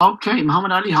Okay,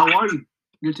 Muhammad Ali, how are you?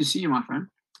 Good to see you, my friend.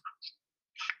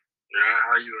 Yeah,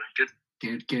 how you doing? Good.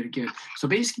 Good, good, good. So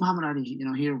basically, Muhammad Ali,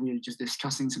 here we're just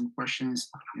discussing some questions,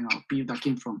 people that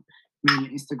came from me on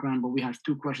Instagram, but we have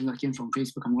two questions that came from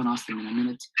Facebook. I'm going to ask them in a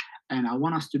minute. And I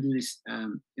want us to do this,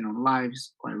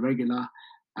 lives quite regular,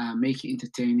 make it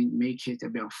entertaining, make it a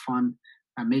bit of fun,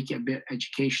 make it a bit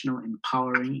educational,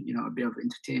 empowering, a bit of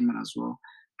entertainment as well.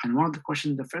 And one of the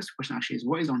first question actually is,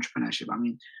 what is entrepreneurship? I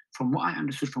mean, from what I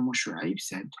understood from what Shuaib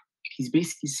said, he's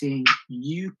basically saying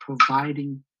you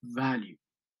providing value.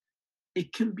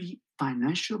 It can be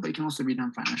financial, but it can also be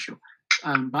non-financial.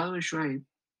 By the way, Shuaib,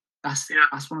 Yeah.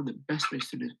 that's one of the best ways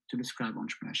to describe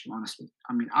entrepreneurship. Honestly,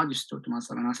 I mean, I just thought to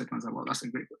myself and I said to myself, "Well, that's a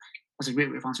great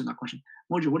way of answering that question."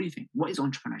 Mojo, what do you think? What is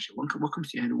entrepreneurship? What comes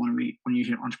to your head when you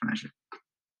hear entrepreneurship?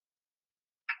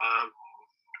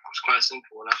 It's quite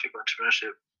simple. When I think of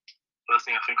entrepreneurship, first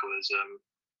thing I think of is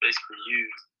basically you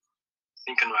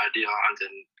think an idea, and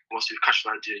then once you've catch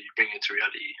an idea, you bring it to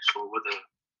reality. So whether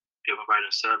you're providing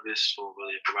a service or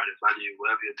whether you're providing value,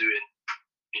 whatever you're doing,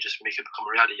 you just make it become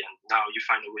a reality. And now you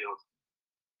find a way of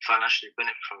financially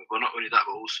benefit from it. But not only that,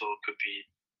 but also could be,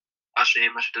 actually,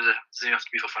 it doesn't have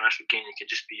to be for financial gain. It could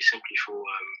just be simply for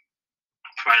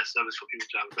providing a service for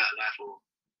people to have a better life, or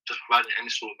just providing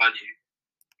any sort of value,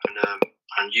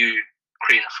 and you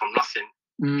creating it from nothing,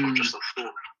 from just a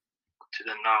thought, to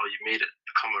then now you made it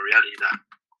become a reality that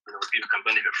people can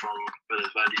benefit from, whether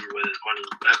it's value, whether it's money,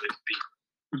 whatever it be.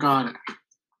 Got it.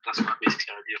 That's my basic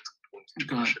idea.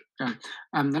 Got it.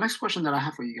 The next question that I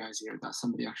have for you guys here that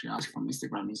somebody actually asked from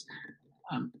Instagram is,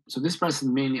 so this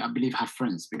person mainly, I believe, have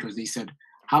friends because they said,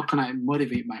 how can I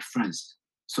motivate my friends?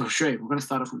 So sure, we're going to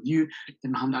start off with you,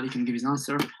 then Muhammad Ali can give his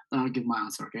answer, then I'll give my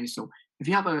answer, okay? So if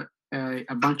you have a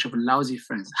bunch of lousy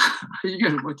friends, how are you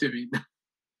going to motivate them?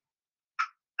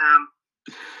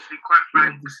 To be quite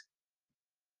frank,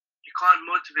 you can't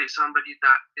motivate somebody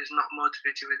that is not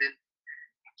motivated within.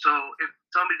 So if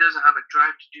somebody doesn't have a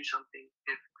drive to do something,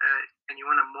 and you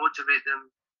want to motivate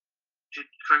them to,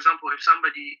 for example, if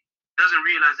somebody doesn't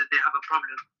realize that they have a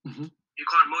problem, you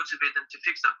can't motivate them to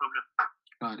fix that problem.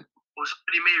 Got it. Or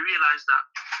somebody may realize that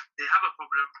they have a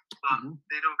problem, but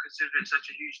they don't consider it such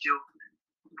a huge deal.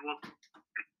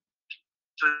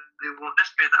 So they won't.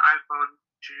 That's where that I found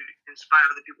to inspire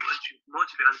other people and to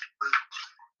motivate other people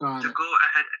to go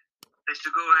ahead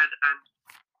and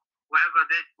whatever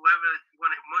you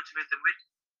want to motivate them with,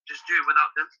 just do it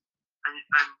without them, and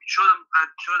show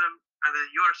them either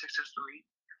your success story,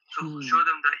 so show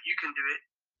them that you can do it,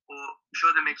 or show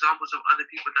them examples of other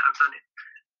people that have done it.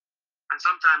 And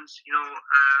sometimes, if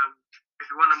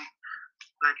you want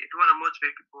to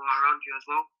motivate people around you as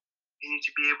well, you need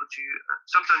to be able to.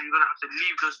 Sometimes you're gonna have to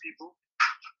leave those people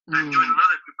and join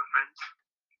another group of friends,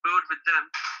 build with them,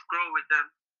 grow with them,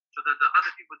 so that the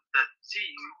other people that see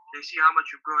you, they see how much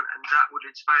you've grown, and that would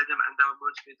inspire them and that would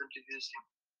motivate them to do the same.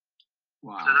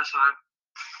 Wow. So that's why.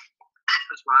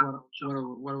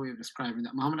 What a way of describing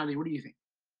that. Muhammad Ali, what do you think?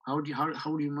 How would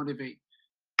you motivate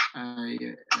a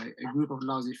group of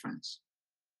lousy friends?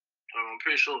 I'm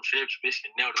pretty sure Shape's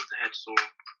basically nailed it on the head. So,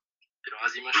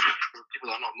 as you mentioned,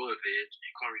 people that are not motivated,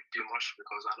 you can't really do much,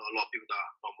 because I know a lot of people that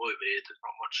are not motivated. There's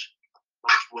not much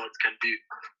words can do.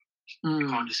 You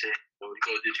can't just say, you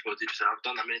go do this. I've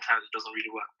done that many times. It doesn't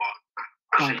really work. But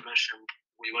as you mentioned,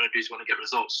 what you want to do is you want to get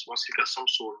results. Once you get some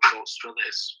sort of results, whether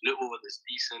it's little, whether it's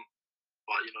decent,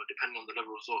 but depending on the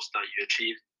level of results that you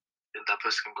achieve, then that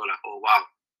person can go like, oh wow,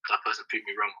 that person proved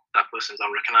me wrong. That person's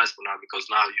unrecognizable now, because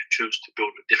now you choose to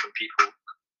build with different people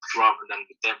rather than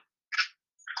with them.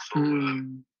 So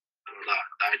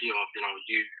the idea of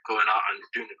you going out and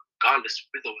doing it regardless,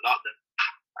 with or without them,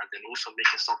 and then also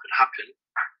making something happen,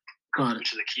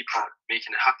 which is the key part,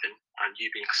 making it happen and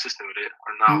you being consistent with it,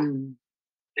 and now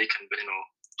they can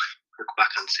look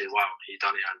back and say, wow, he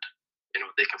done it, and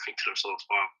they can think to themselves,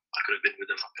 wow, I could have been with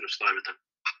them, I could have started with them.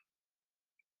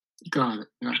 Got it.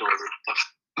 Yeah. So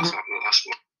that's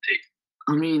what I take.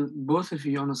 I mean, both of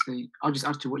you, honestly, I'll just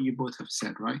add to what you both have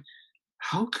said, right?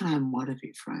 How can I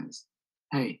motivate friends?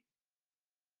 Hey,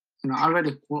 I read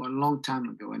a quote a long time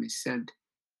ago, and it said,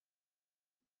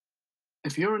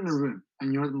 if you're in a room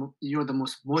and you're the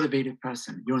most motivated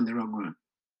person, you're in the wrong room.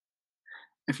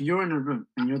 If you're in a room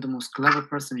and you're the most clever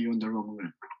person, you're in the wrong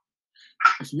room.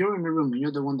 If you're in a room and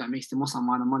you're the one that makes the most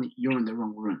amount of money, you're in the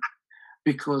wrong room.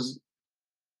 Because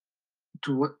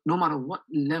no matter what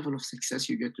level of success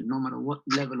you get to, no matter what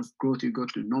level of growth you go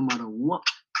to, no matter what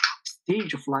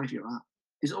stage of life you're at,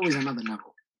 there's always another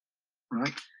level,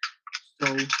 right?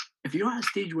 So if you're at a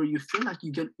stage where you feel like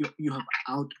you have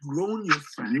outgrown your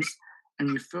friends, and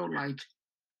you feel like,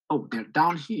 oh, they're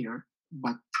down here,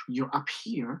 but you're up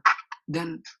here,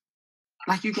 then,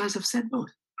 like you guys have said both,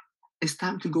 it's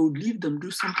time to go leave them,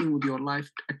 do something with your life,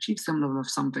 achieve some level of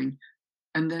something,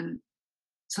 and then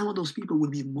some of those people will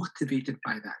be motivated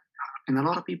by that. And a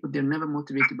lot of people, they're never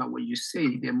motivated by what you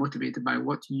say, they're motivated by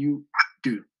what you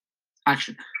do.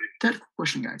 Action. Third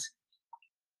question, guys.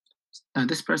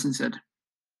 This person said,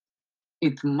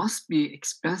 it must be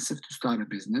expensive to start a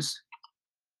business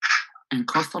and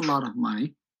cost a lot of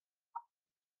money.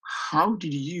 How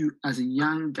did you, as a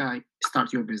young guy,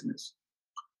 start your business?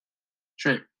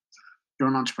 Shay, you're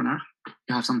an entrepreneur.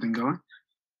 You have something going.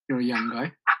 You're a young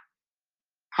guy.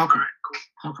 How come? Alright, cool.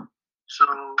 How come? So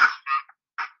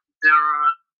there are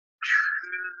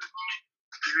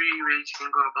three ways you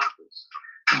can go about this.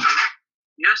 Yeah.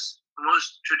 Yes,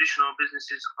 most traditional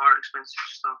businesses are expensive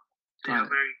to start. They Got are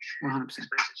it. very 100%.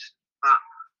 expensive. But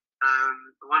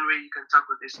one way you can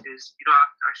tackle this is you don't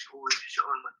have to actually always use your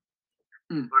own money.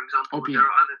 For example, OPM. there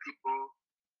are other people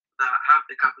that have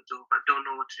the capital but don't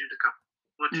know what to do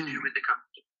with the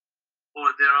capital.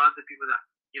 Or there are other people that,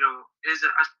 there's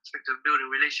an aspect of building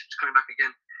relationships coming back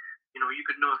again. You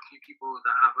could know a few people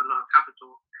that have a lot of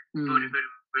capital, build a good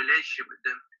relationship with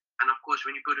them. And of course,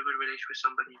 when you build a good relationship with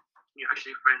somebody, you're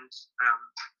actually friends,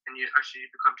 and you actually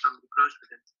become somebody close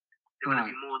with them. They're going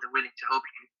to be more than willing to help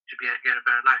you to get a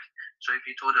better life. So if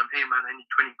you told them, hey man, I need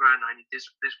 20 grand, I need this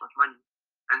much money,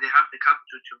 and they have the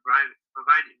capital to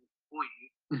provide it for you,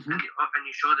 and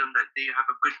you show them that they have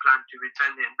a good plan to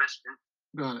return their investment,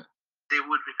 Got it. they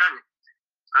would return it.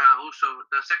 Also,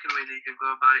 the second way that you can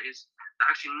go about it is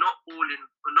that actually not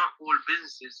all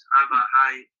businesses have a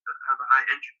high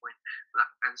entry point,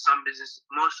 and some businesses,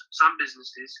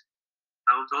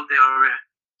 although they are rare,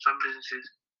 some businesses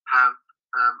have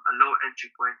a low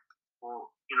entry point for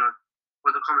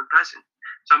the common person,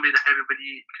 somebody that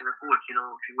everybody can afford.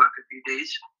 If you work a few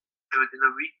days within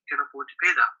a week, you can afford to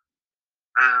pay that.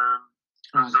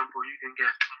 For example, you can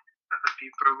get a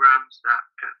few programs that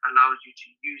allows you to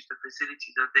use the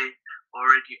facilities that they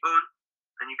already own,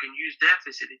 and you can use their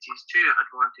facilities to your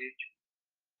advantage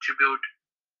to build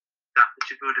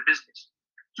a business.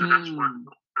 So that's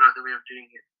another way of doing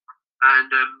it.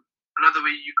 And another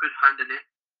way you could handle it,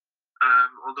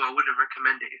 although I wouldn't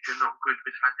recommend it if you're not good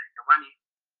with handling your money,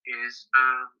 is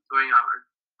going out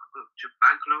to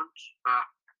bank loans. But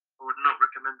I would not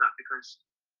recommend that because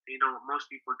most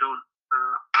people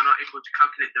are not able to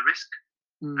calculate the risk,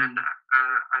 and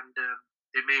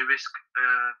they may risk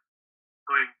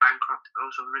going bankrupt.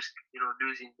 Also risk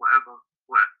losing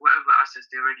whatever assets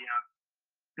they already have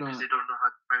because they don't know how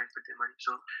to manage with their money.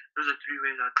 So those are three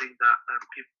ways I think that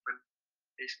people can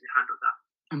basically handle that.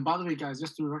 And by the way, guys,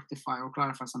 just to rectify or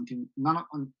clarify something,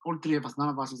 all three of us, none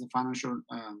of us is a financial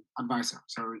advisor.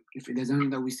 So if there's anything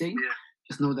that we say,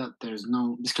 just know that there's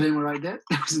no disclaimer right there.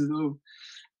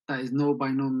 That is by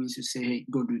no means to say, hey,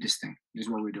 go do this thing. This is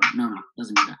what we're doing. No,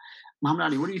 doesn't mean that. Muhammad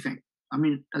Ali, what do you think? I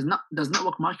mean, does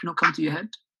network marketing not come to your head?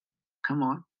 Come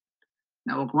on.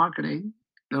 Network marketing,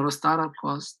 little startup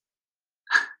cost.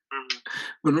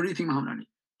 But what do you think, Muhammad Ali?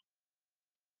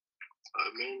 I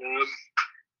mean,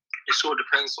 it sort of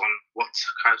depends on what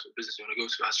kind of business you want to go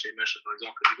to. As you mentioned, for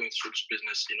example, if you're going to switch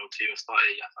business, to even start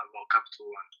it, you have to have a lot of capital,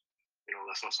 and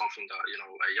that's not something that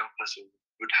a young person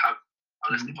would have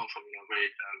unless they come from a very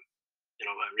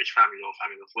a rich family or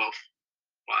family of wealth.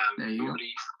 But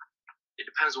normally, it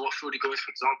depends on what field you go into.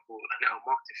 For example, a network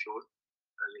marketing field,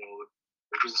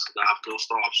 the businesses that have those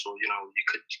startups, so you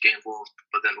could get involved,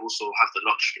 but then also have the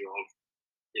luxury of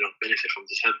benefit from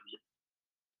this heavily.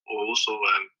 Or also,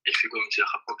 if you go into a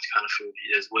property kind of field,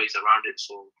 there's ways around it.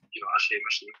 So, as you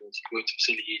mentioned, you can go into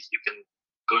facilities, you can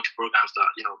go into programs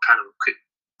that, kind of equip,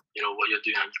 what you're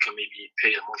doing, and you can maybe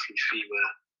pay a monthly fee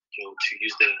where, to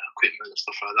use the equipment and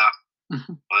stuff like that.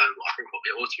 I think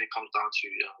it ultimately comes down to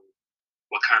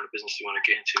what kind of business you want to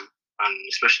get into, and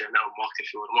especially a network marketing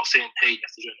field. I'm not saying, hey, you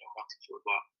have to do a network marketing field,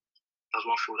 but that's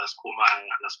one field that's caught my eye,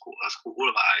 and that's caught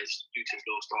all of our eyes due to its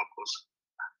low startup cost.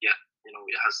 Yeah,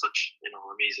 it has such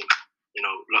amazing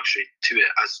luxury to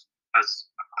it as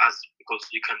because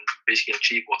you can basically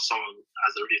achieve what someone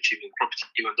has already achieved in property,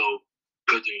 even though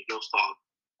you're doing low startup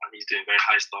and he's doing very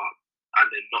high startup, and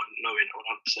then not knowing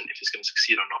 100% if it's going to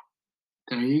succeed or not.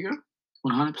 There you go,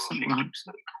 100%.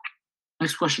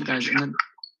 Next question, guys, and then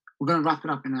we're going to wrap it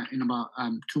up in about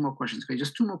 2 more questions. Okay,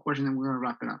 just 2 more questions, and we're going to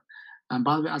wrap it up. And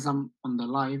by the way, as I'm on the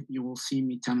live, you will see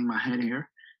me turning my head here.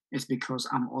 It's because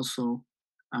I'm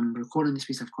recording this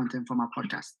piece of content for my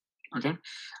podcast. Okay.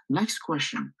 Next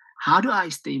question: how do I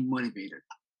stay motivated?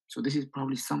 So this is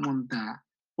probably someone that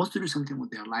wants to do something with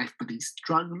their life, but they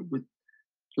struggle with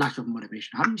lack of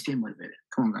motivation. How do you stay motivated?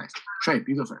 Come on, guys. Shaib,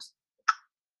 you go first.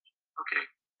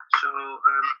 So,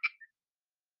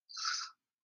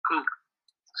 cool.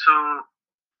 So,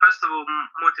 first of all,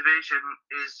 motivation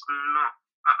is not.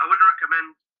 I wouldn't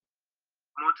recommend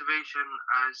motivation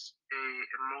as a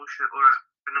emotion or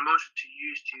an emotion to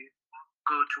use to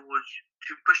go towards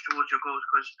to push towards your goals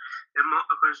because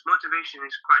motivation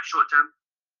is quite short term.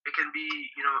 It can be,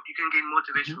 you can gain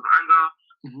motivation from anger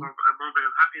or a moment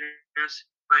of happiness,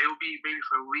 but it will be maybe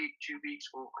for a week, 2 weeks,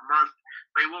 or a month.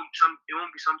 But it won't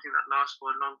be something that lasts for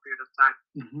a long period of time.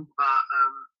 But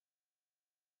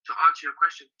to answer your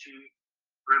question, you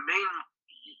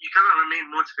cannot remain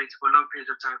motivated for long periods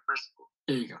of time. First of all,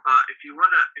 there you go. But if you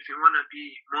wanna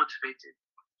be motivated,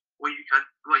 what you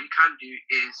can do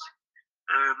is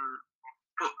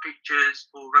put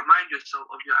pictures or remind yourself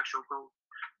of your actual goal.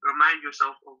 Remind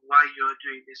yourself of why you're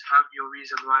doing this. Have your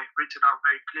reason why written out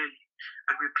very clearly,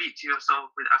 and repeat to yourself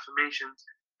with affirmations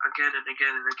again and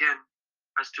again and again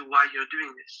as to why you're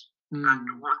doing this. And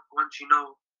once you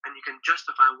know and you can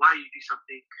justify why you do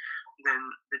something, then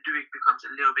the doing becomes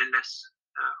a little bit less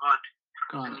hard.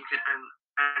 And you can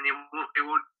and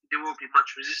there won't be much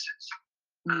resistance.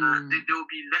 There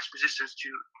will be less resistance to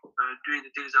doing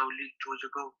the things that will lead towards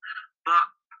your goal. But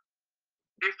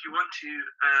if you want to,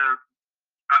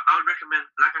 I would recommend,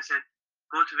 like I said,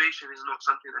 motivation is not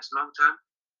something that's long term.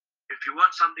 If you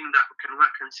want something that can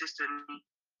work consistently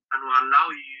and will allow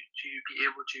you to be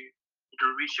able to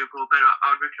reach your goal better,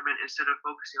 I would recommend, instead of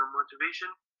focusing on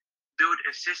motivation, build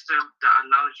a system that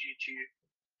allows you to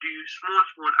do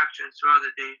small actions throughout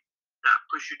the day that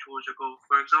push you towards your goal.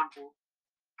 For example,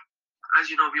 as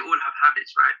you know, we all have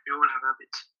habits, right? We all have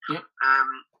habits. Yep.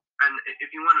 And if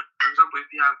you want, for example,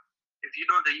 if you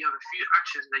know that you have a few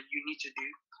actions that you need to do,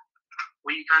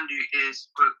 what you can do is,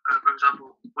 for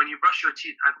example, when you brush your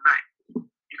teeth at night,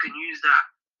 you can use that,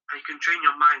 and you can train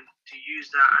your mind to use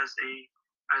that as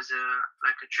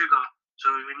a trigger.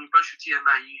 So when you brush your teeth at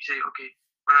night, you say, okay,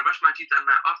 when I brush my teeth at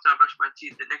night, after I brush my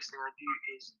teeth, the next thing I do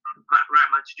is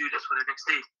write my to-do list for the next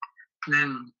day.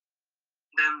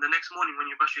 Then the next morning when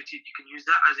you brush your teeth, you can use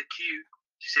that as a cue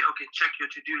to say, okay, check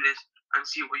your to-do list and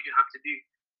see what you have to do.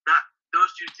 Those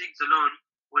two things alone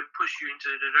would push you into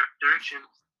the direction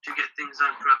to get things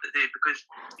done throughout the day, because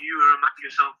you remind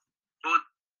yourself both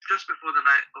just before the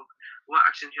night of what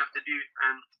actions you have to do,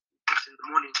 and just in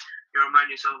the morning you remind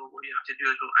yourself of what you have to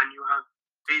do as well. And you have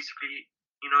basically,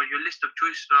 your list of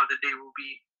choices throughout the day will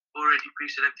be already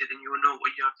pre-selected, and you will know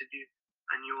what you have to do,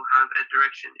 and you will have a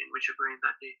direction in which you're going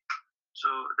that day.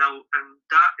 So that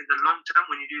in the long term,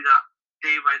 when you do that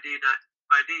day by day,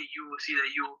 you will see that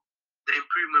the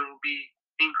improvement will be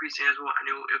increasing as well, and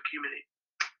it will accumulate.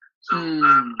 So I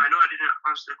know I didn't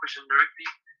answer the question directly,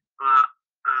 but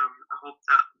I hope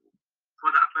that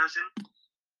for that person,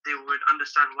 they would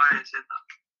understand why I said that.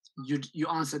 You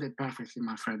answered it perfectly,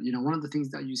 my friend. One of the things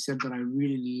that you said that I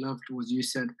really loved was you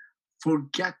said,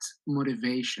 forget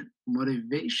motivation.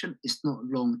 Motivation is not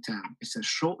long term. It's a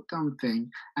short term thing.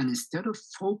 And instead of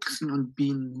focusing on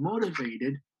being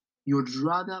motivated, you'd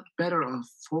rather better off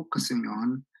focusing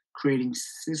on creating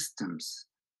systems.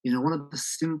 One of the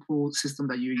simple systems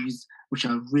that you use, which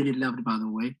I really loved, by the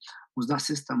way, was that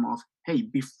system of, hey,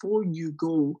 before you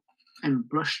go and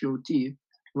brush your teeth,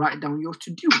 write down your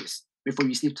to-do list before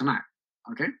you sleep tonight,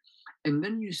 okay? And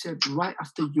then you said, right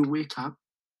after you wake up,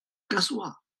 guess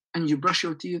what? And you brush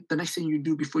your teeth, the next thing you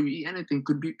do before you eat anything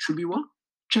should be what?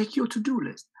 Check your to-do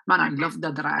list. Man, I love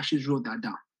that I actually wrote that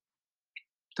down.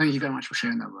 Thank you very much for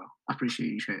sharing that, bro. I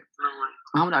appreciate you sharing.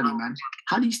 Muhammad Ali, man,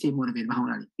 how do you stay motivated,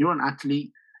 Muhammad Ali? You're an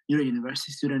athlete, you're a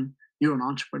university student, you're an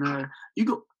entrepreneur, you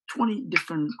got 20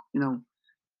 different,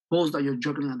 balls that you're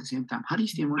juggling at the same time. How do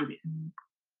you stay motivated?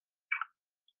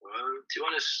 Well, to be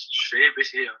honest, straight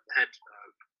basically on the head,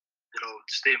 to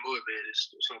stay motivated is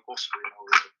not possible,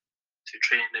 to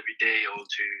train every day or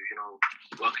to,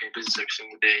 work in business every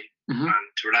single day and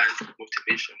to rely on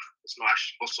motivation. It's not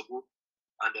actually possible.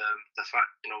 And the fact,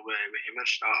 where he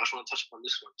mentioned, I just want to touch upon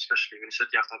this one, especially when he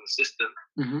said you have to have a system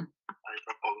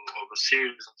of a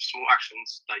series of small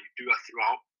actions that you do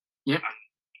throughout. Yep. And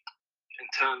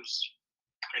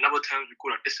in other terms, we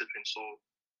call it discipline. So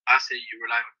I say you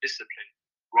rely on discipline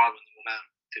rather than rely on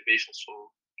motivation.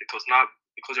 So because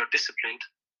you're disciplined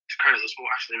to carry out the small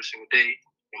actions every single day,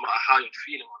 no matter how you're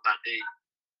feeling on that day,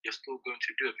 you're still going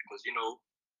to do it because you're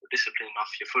disciplined enough,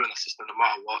 you're following the system no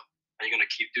matter what, and you're going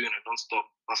to keep doing it non-stop.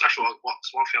 That's actually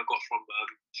one thing I got from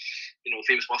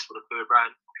famous basketballer Kobe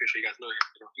Bryant. I'm pretty sure you guys know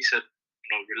him. He said,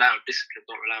 rely on discipline,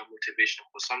 don't rely on motivation.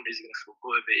 Because some days you're going to feel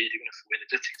motivated, you're going to feel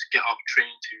energetic to get up,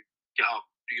 train, to get up,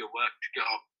 do your work, to get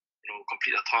up,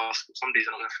 complete a task. Some days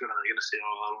you're not going to feel like that. You're going to say,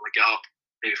 I want to get up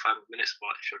maybe 5 minutes.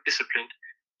 But if you're disciplined,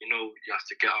 you know you have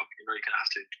to get up. You know you're gonna have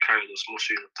to carry those small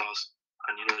series of tasks,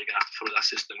 and you know you're gonna have to follow that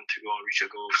system to go and reach your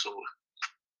goal. So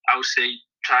I would say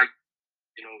try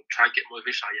get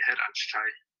motivation out of your head and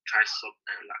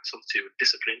substitute with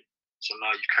discipline. So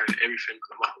now you carry everything,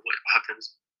 no matter what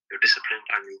happens, you're disciplined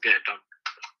and you'll get it done.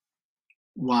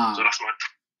 Wow. So that's my.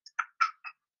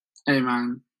 Hey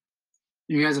man,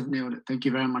 you guys have nailed it. Thank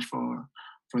you very much for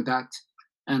that.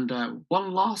 And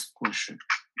one last question.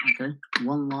 Okay,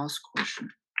 one last question.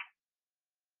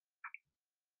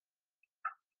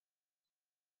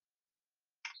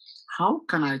 How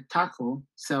can I tackle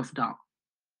self-doubt?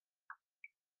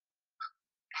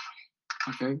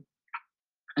 Okay,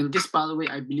 and this, by the way,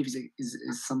 I believe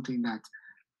is something that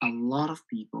a lot of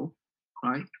people,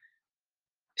 right,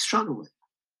 struggle with.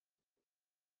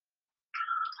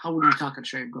 How would you tackle it,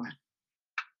 Sharif? Go ahead.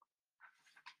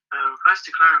 First,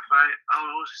 to clarify, I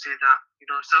would also say that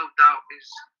self-doubt is.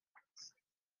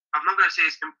 I'm not gonna say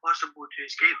it's impossible to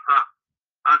escape, but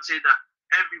I'd say that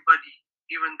everybody,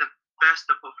 even the best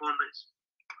of performers,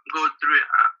 go through it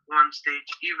at one stage.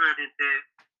 Even in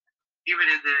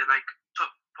the like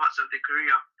top parts of their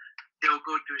career, they'll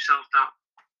go through self-doubt.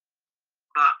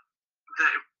 But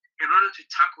in order to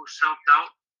tackle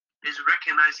self-doubt is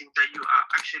recognizing that you are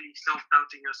actually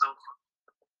self-doubting yourself.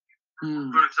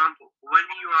 For example, when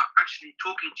you are actually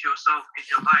talking to yourself in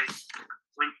your mind,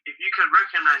 if you can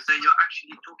recognize that you're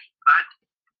actually talking bad,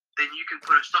 then you can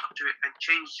put a stop to it and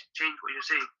change what you're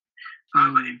saying.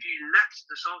 However, if you let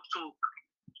the self-talk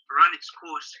run its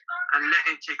course and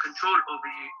let it take control over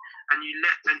you, and you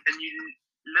let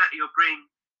your brain,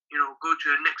 go to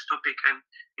the next topic, and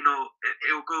it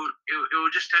will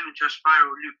just turn into a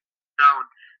spiral loop down.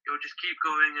 It will just keep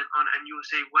going and on, and you will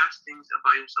say worse things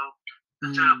about yourself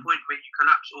until a point where you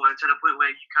collapse, or until a point where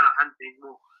you cannot handle it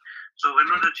anymore. So in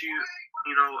order to,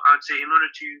 I'd say in order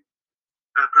to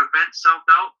prevent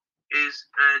self-doubt is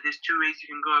there's two ways you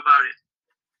can go about it.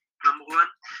 Number one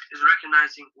is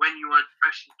recognizing when you are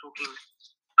actually talking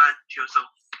bad to yourself.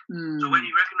 So when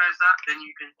you recognize that, then you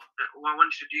can, what I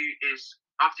want you to do is,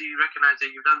 after you recognize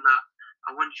that you've done that,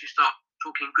 I want you to start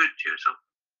talking good to yourself,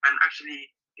 and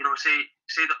actually,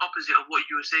 say the opposite of what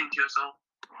you were saying to yourself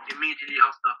immediately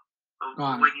after.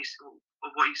 What you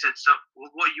said,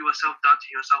 what you were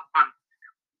self-doubting yourself on,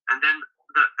 and then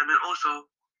also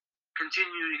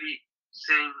continually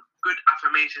saying good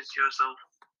affirmations to yourself,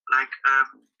 like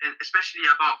especially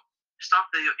about stuff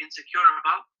that you're insecure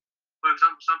about. For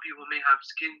example, some people may have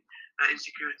skin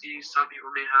insecurities. Some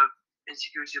people may have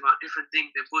insecurity about different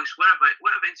things, their voice,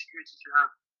 whatever insecurities you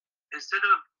have. Instead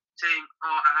of saying,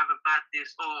 "Oh, I have a bad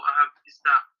this," or "I have this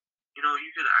that,"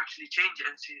 you could actually change it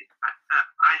and say,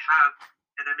 I have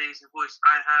an amazing voice,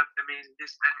 I have amazing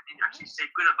this, and actually say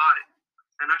good about it,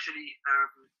 and actually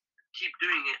keep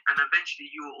doing it, and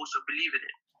eventually you will also believe in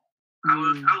it. I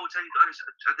will tell you the honest,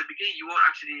 at the beginning you won't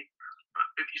actually,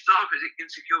 if you start off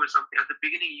insecure with something, at the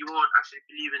beginning you won't actually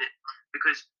believe in it,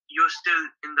 because you're still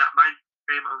in that mind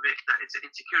frame of it, that it's an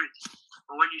insecurity.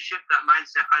 But when you shift that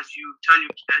mindset, as you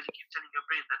keep telling your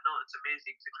brain that no, it's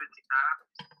amazing, it's a good thing that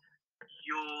happens,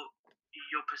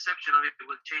 your perception of it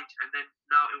will change, and then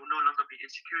now it will no longer be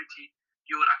insecurity.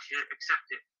 You will actually accept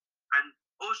it. And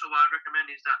also, what I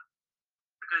recommend is that,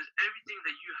 because everything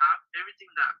that you have, everything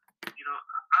that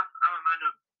I'm a man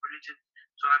of religion,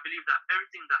 so I believe that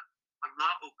everything that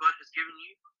Allah or God has given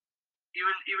you,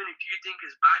 even if you think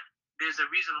is bad, there's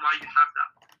a reason why you have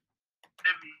that.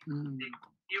 Everything,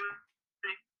 even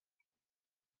if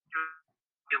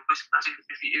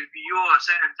you're a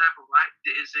certain type of light,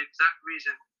 there is the exact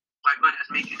reason why God has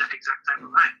made you that exact type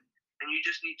of light, and you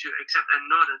just need to accept and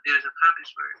know that there's a purpose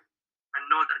for it, and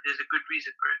know that there's a good reason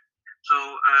for it. So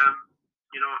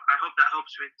I hope that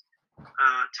helps with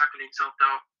tackling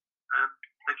self-doubt.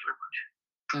 Thank you very much.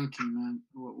 Thank you, man.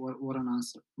 What an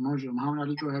answer. Mojo, Muhammad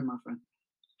Ali, go ahead, my friend.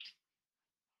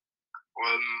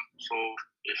 So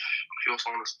if you're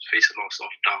someone that's facing a lot of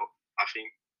self-doubt, I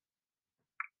think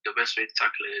the best way to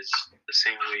tackle it is the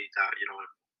same way that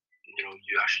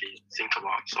you actually think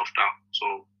about self-doubt.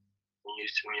 So when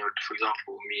you're, for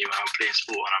example, me, when I'm playing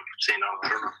sport and I'm saying, "Oh, I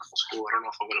don't know if I'm at school, I don't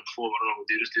know if I'm going to perform, I don't know if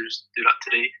I'll do this, do that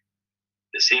today."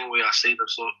 The same way I say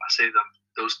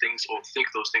those things, or think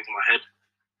those things in my head,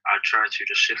 I try to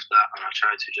just shift that, and I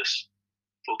try to just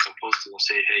focus on positive and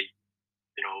say, "Hey,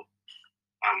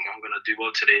 I'm going to do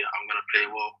well today. I'm going to play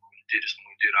well. I'm going to do this. I'm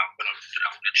going to do that. I'm going to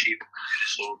achieve. I'm going to do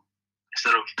this." So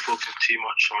instead of focusing too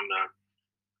much on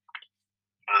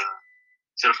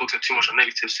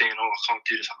negative, saying, "Oh, I can't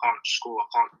do this. I can't score. I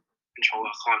can't control.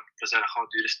 I can't present. I can't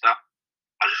do this, that,"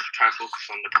 I just try to focus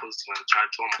on the positive and try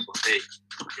to tell myself, hey,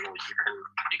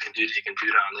 you can do this, you can do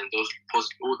that, and then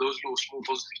all those little small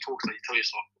positive talks that you tell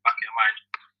yourself in the back of your mind,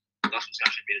 that's what's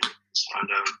actually made a difference. And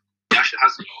it actually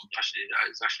has,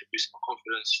 it's actually boosted my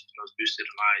confidence. It's boosted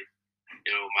my,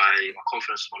 my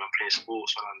confidence when I'm playing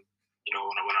sports, when I'm,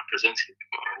 when I'm presenting,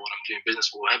 when I'm doing business,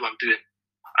 or whatever I'm doing.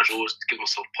 I should always give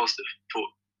myself positive talk.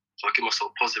 So I give myself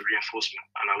positive reinforcement,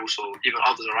 and I also, even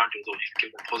others around you, you can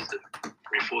give them positive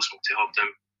reinforcement to help them,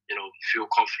 feel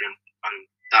confident, and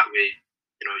that way,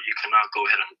 you can now go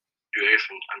ahead and do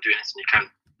everything and do anything you can.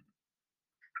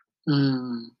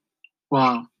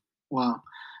 Wow.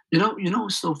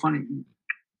 It's so funny.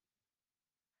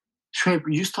 Shoaib,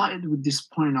 you started with this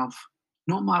point of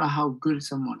no matter how good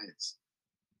someone is,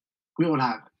 we all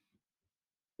have it.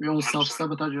 We all 100%.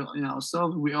 self-sabotage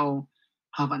ourselves. We all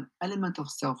have an element of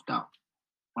self-doubt,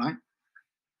 right?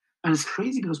 And it's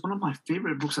crazy because one of my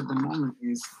favorite books at the moment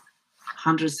is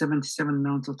 177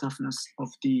 Mental Toughness of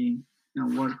the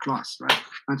World Class, right?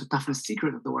 Mental Toughness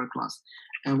Secret of the World Class.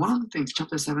 And one of the things,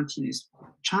 chapter 17, is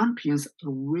champions are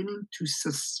willing to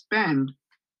suspend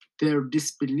their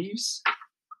disbeliefs.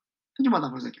 Think about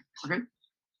that for a second, okay?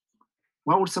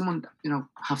 Why would someone,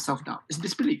 have self-doubt? It's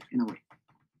disbelief in a way,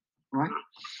 right?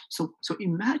 So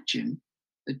imagine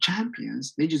the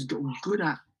champions, they just go good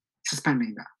at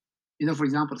suspending that. For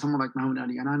example, someone like Muhammad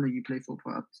Ali, and I know you play for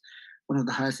perhaps one of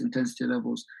the highest intensity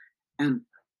levels, and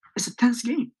it's a tense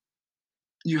game.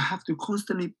 You have to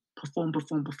constantly perform.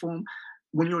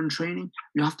 When you're in training,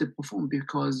 you have to perform,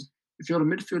 because if you're a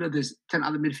midfielder, there's 10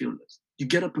 other midfielders. You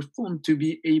gotta perform to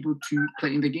be able to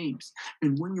play in the games.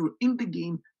 And when you're in the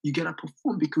game, you gotta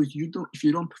perform, because if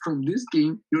you don't perform this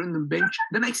game, you're in the bench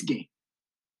the next game.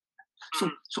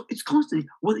 So it's constantly,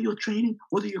 whether you're training,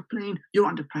 whether you're playing, you're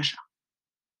under pressure.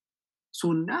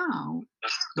 So now,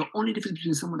 the only difference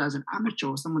between someone that's an amateur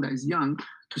or someone that is young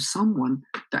to someone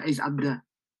that is at the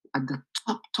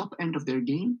top end of their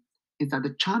game is that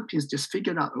the champions just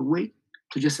figured out a way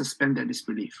to just suspend their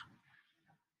disbelief.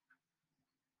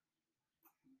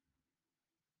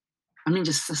 I mean,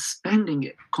 just suspending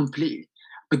it completely.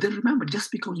 But then remember, just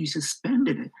because you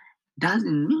suspended it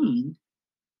doesn't mean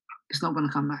it's not going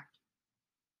to come back.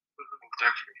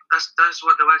 Exactly. That's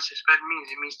what the word suspend means.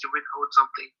 It means to withhold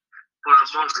something for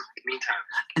a moment. In the meantime.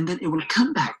 And then it will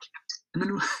come back. And then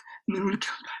it will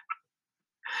come back.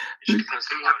 You have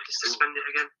to suspend it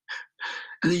again.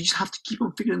 And then you just have to keep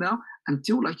on figuring it out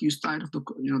until, like you started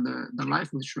the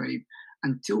life with Shoaib,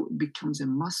 until it becomes a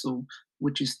muscle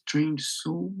which is trained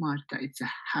so much that it's a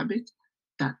habit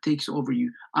that takes over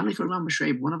you. I don't know if you remember,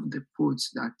 Shoaib, one of the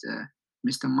quotes that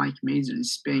Mr. Mike Mason in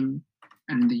Spain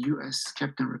and in the US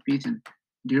kept on repeating.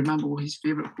 Do you remember what his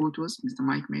favorite quote was, Mr.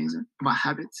 Mike Mason, about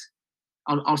habits?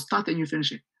 I'll start and you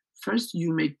finish it. First,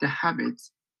 you make the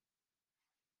habits.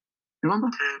 Remember?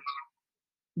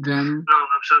 Then. No,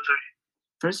 I'm so sorry.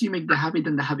 First, you make the habit,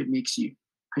 then the habit makes you.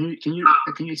 Can you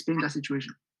explain that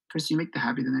situation? First, you make the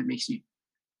habit, and then it makes you.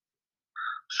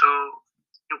 So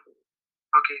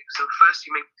first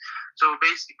you make. So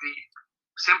basically,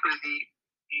 simply,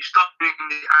 you stop doing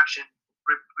the action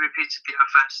repeatedly at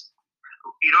first.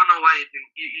 You don't know why you're doing.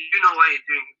 You know why you're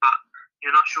doing it, but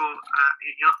you're not sure.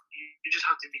 You just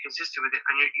have to be consistent with it,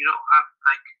 and you don't have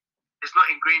it's not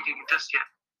ingrained in you just yet.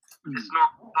 It's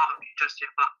not part of you just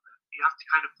yet, but you have to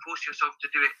kind of force yourself to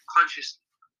do it consciously,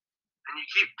 and you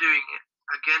keep doing it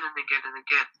again and again and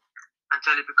again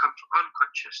until it becomes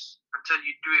unconscious, until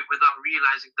you do it without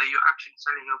realizing that you're actually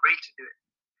telling your brain to do it.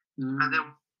 And then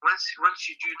once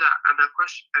you do that, and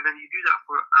then you do that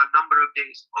for a number of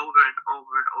days, over and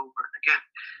over and over and again,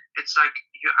 it's like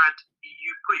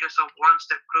you put yourself one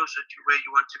step closer to where you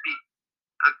want to be.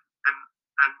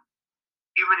 And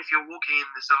even if you're walking in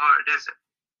the Sahara Desert,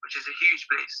 which is a huge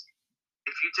place,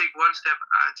 if you take one step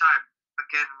at a time,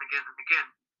 again and again and again,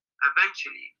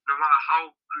 eventually, no matter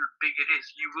how big it is,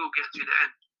 you will get to the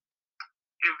end.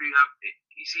 If you have,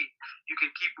 you see, you can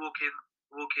keep walking,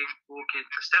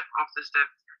 step after step.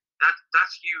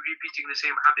 That's you repeating the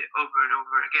same habit over and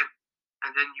over again,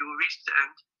 and then you will reach the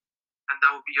end, and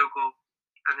that will be your goal.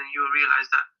 And then you will realize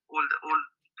that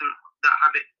that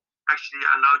habit actually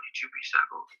allowed you to reach that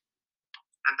goal.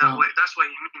 And that's what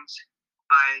he means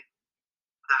by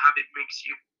the habit makes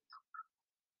you.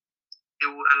 It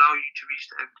will allow you to reach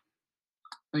the end.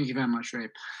 Thank you very much,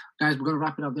 Shoaib. Guys, we're going to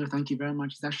wrap it up there. Thank you very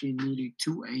much. It's actually nearly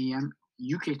 2 a.m.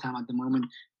 UK time at the moment.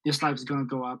 This live is going to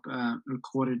go up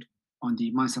recorded on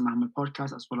the Mindset Muhammad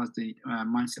podcast, as well as the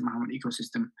Mindset Muhammad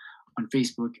ecosystem on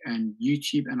Facebook and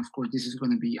YouTube. And of course, this is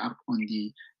going to be up on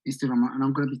the Instagram. And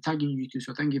I'm going to be tagging you too.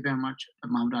 So thank you very much,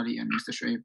 Muhammad Ali and Mr. Shoaib,